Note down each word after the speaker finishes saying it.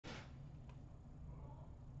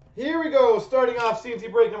Here we go, starting off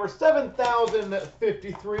CNC break number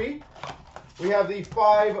 7053. We have the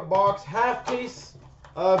 5-box half case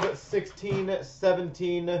of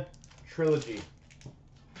 1617 Trilogy.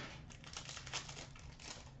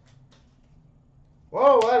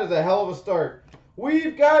 Whoa, that is a hell of a start.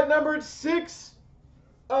 We've got numbered 6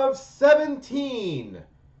 of 17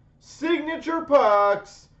 signature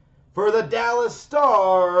pucks for the Dallas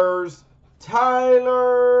Stars,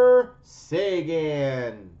 Tyler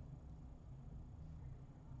Seguin.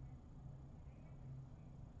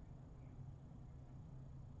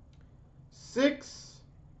 Six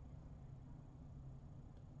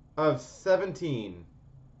of 17.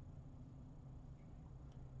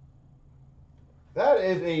 That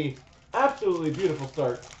is a absolutely beautiful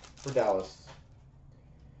start for Dallas.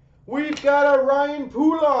 We've got a Ryan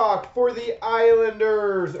Pulock for the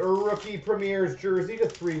Islanders, a rookie premieres jersey to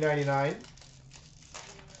 $3.99.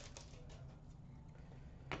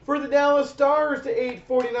 For the Dallas Stars to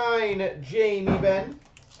 $8.49, Jamie Benn.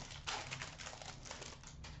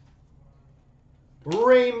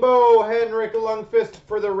 Rainbow Henrik Lundqvist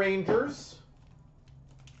for the Rangers.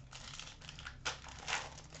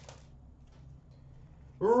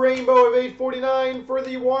 Rainbow of $8.49 for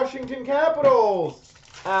the Washington Capitals,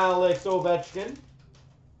 Alex Ovechkin.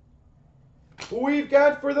 We've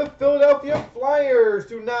got for the Philadelphia Flyers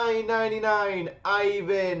to $9.99,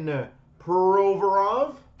 Ivan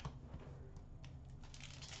Provorov.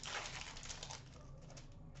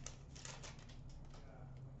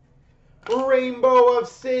 Rainbow of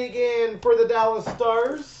Seguin for the Dallas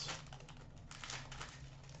Stars.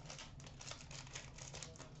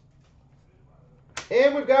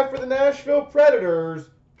 And we've got for the Nashville Predators,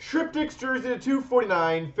 Triptychs jersey to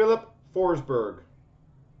 $2.49, Philip Forsberg.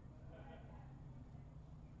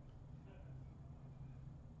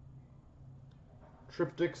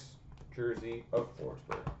 Triptychs jersey of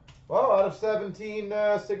Forsberg. Well, out of 17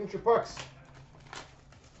 signature pucks.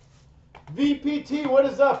 VPT, what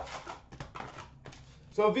is up?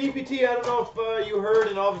 So VPT, I don't know if you heard,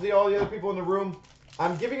 and obviously all the other people in the room,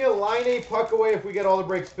 I'm giving a line A puck away if we get all the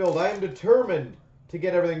breaks filled. I am determined to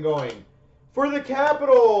get everything going. For the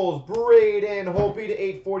Capitals, Braden Holtby to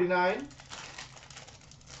 $8.49.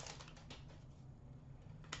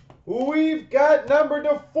 We've got number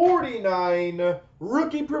to 49,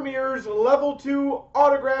 rookie premieres level 2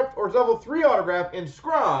 autographed, or level 3 autograph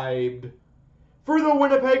inscribed. For the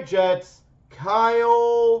Winnipeg Jets,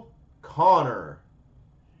 Kyle Connor.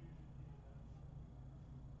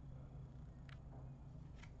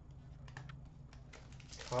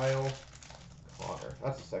 Kyle Connor.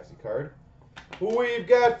 That's a sexy card. We've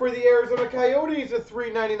got for the Arizona Coyotes a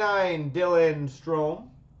 $3.99, Dylan Strome.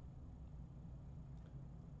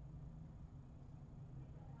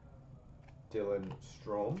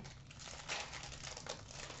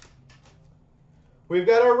 We've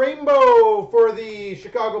got a rainbow for the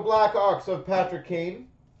Chicago Blackhawks of Patrick Kane.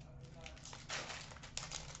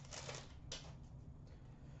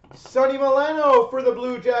 Sonny Milano for the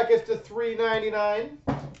Blue Jackets to $3.99.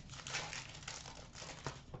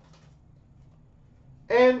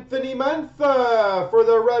 Anthony Mantha for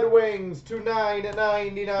the Red Wings to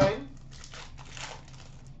 $9.99.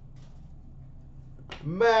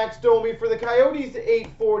 Max Domi for the Coyotes to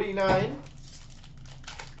 $8.49.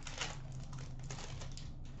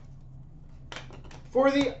 For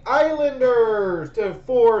the Islanders to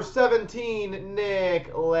 $4.17,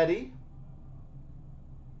 Nick Leddy.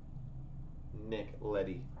 Nick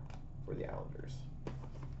Leddy for the Islanders.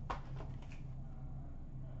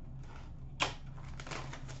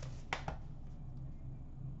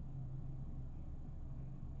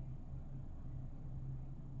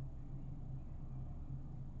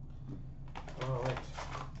 All right.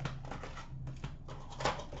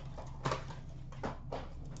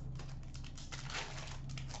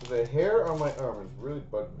 The hair on my arm is really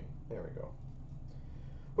bugging me. There we go.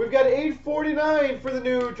 We've got $8.49 for the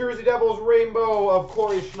New Jersey Devils rainbow of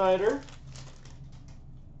Corey Schneider.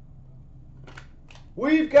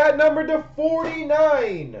 We've got number to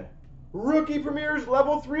 49, rookie premieres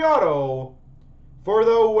level 3 auto for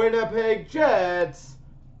the Winnipeg Jets,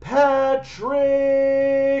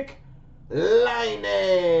 Patrick Laine.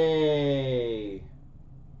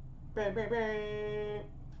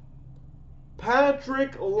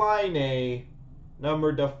 Patrick Laine,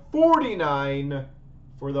 number to 49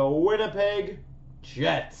 for the Winnipeg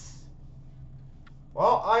Jets.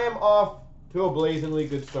 Well, I am off to a blazingly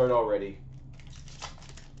good start already.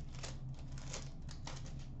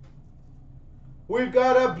 We've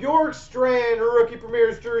got a Bjorkstrand rookie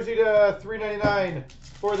premieres jersey to $3.99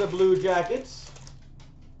 for the Blue Jackets.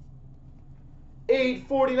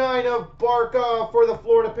 849 of Barca for the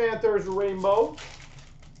Florida Panthers rainbow.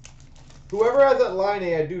 Whoever has that line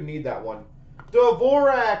A, I do need that one.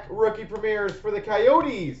 Dvorak rookie premieres for the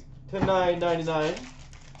Coyotes to 9.99.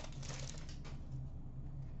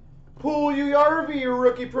 Puljujärvi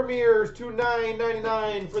rookie premieres to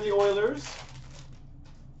 9.99 for the Oilers.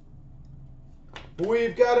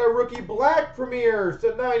 We've got a rookie black premieres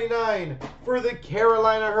to 99 for the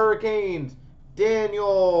Carolina Hurricanes.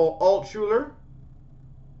 Daniel Altschuler.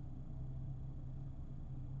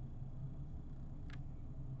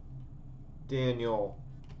 Daniel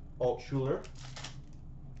Altschuler.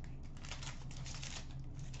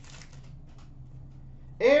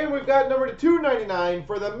 And we've got number to 299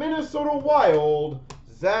 for the Minnesota Wild,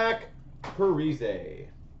 Zach Parise.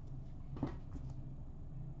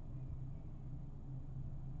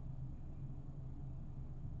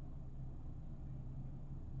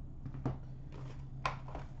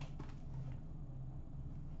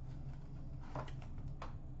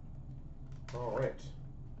 All right.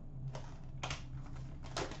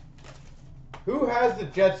 Who has the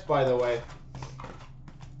Jets, by the way?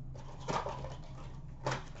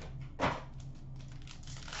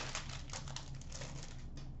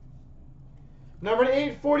 Number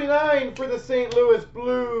 849 for the St. Louis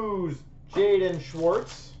Blues, Jaden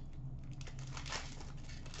Schwartz.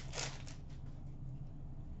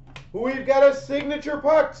 We've got a signature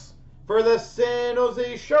pucks for the San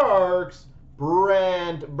Jose Sharks,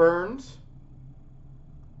 Brent Burns.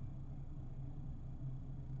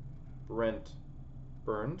 Brent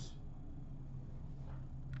Burns.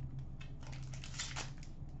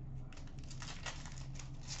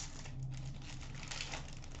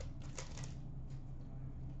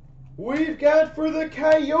 We've got for the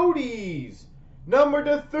Coyotes, number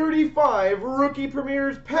to 35, rookie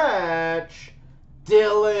premieres patch,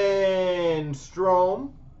 Dylan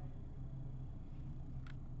Strome.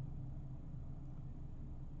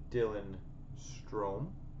 Dylan Strome.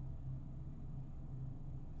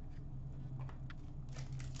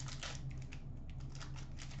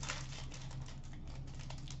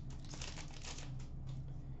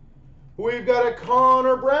 We've got a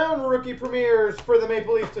Connor Brown rookie premieres for the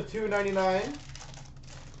Maple Leafs to 2.99.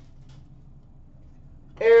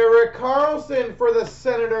 Erik Karlsson for the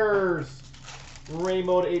Senators,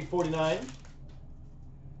 rainbow to 8.49.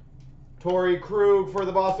 Torrey Krug for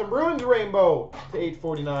the Boston Bruins, rainbow to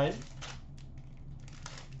 8.49.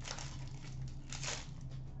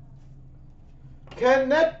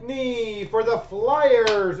 Konechny for the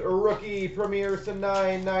Flyers, rookie premieres to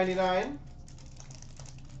 9.99.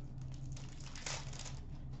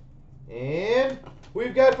 And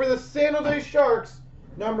we've got for the San Jose Sharks,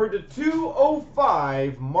 number to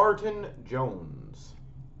 205, Martin Jones.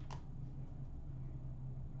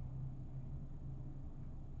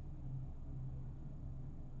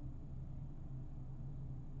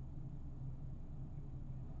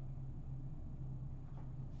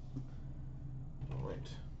 All right.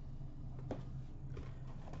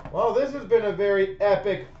 Well, this has been a very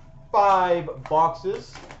epic 5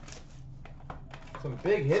 boxes. Some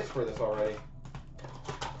big hits for this already.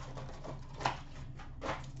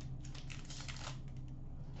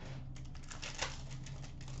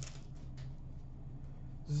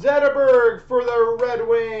 Zetterberg for the Red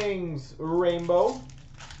Wings, rainbow.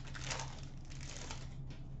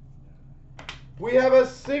 We have a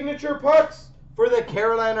signature pucks for the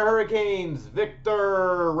Carolina Hurricanes,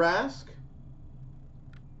 Victor Rask.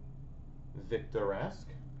 Victor Rask.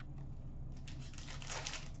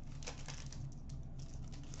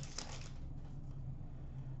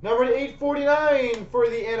 Number 849 for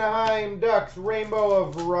the Anaheim Ducks, rainbow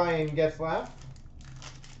of Ryan Getzlaf.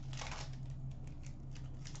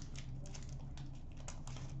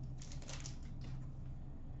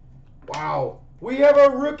 Wow. We have a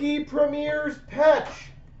rookie premieres patch,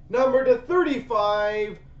 number to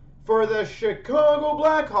 35 for the Chicago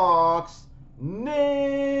Blackhawks,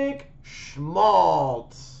 Nick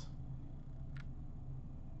Schmaltz.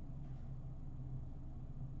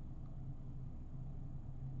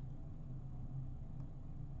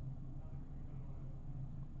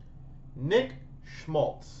 Nick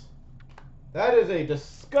Schmaltz. That is a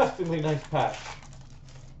disgustingly nice patch.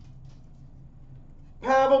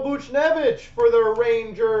 Pavel Buchnevich for the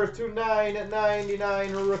Rangers to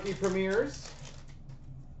 9.99 rookie premieres.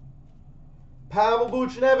 Pavel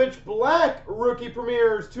Buchnevich black rookie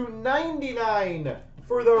premieres to 99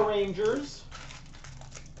 for the Rangers.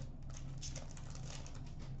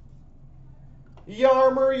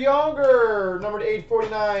 Jaromir Jagr, numbered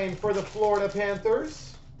 849 for the Florida Panthers.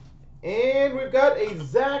 And we've got a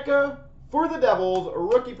Zaka for the Devils,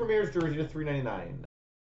 rookie premieres jersey to 3.99.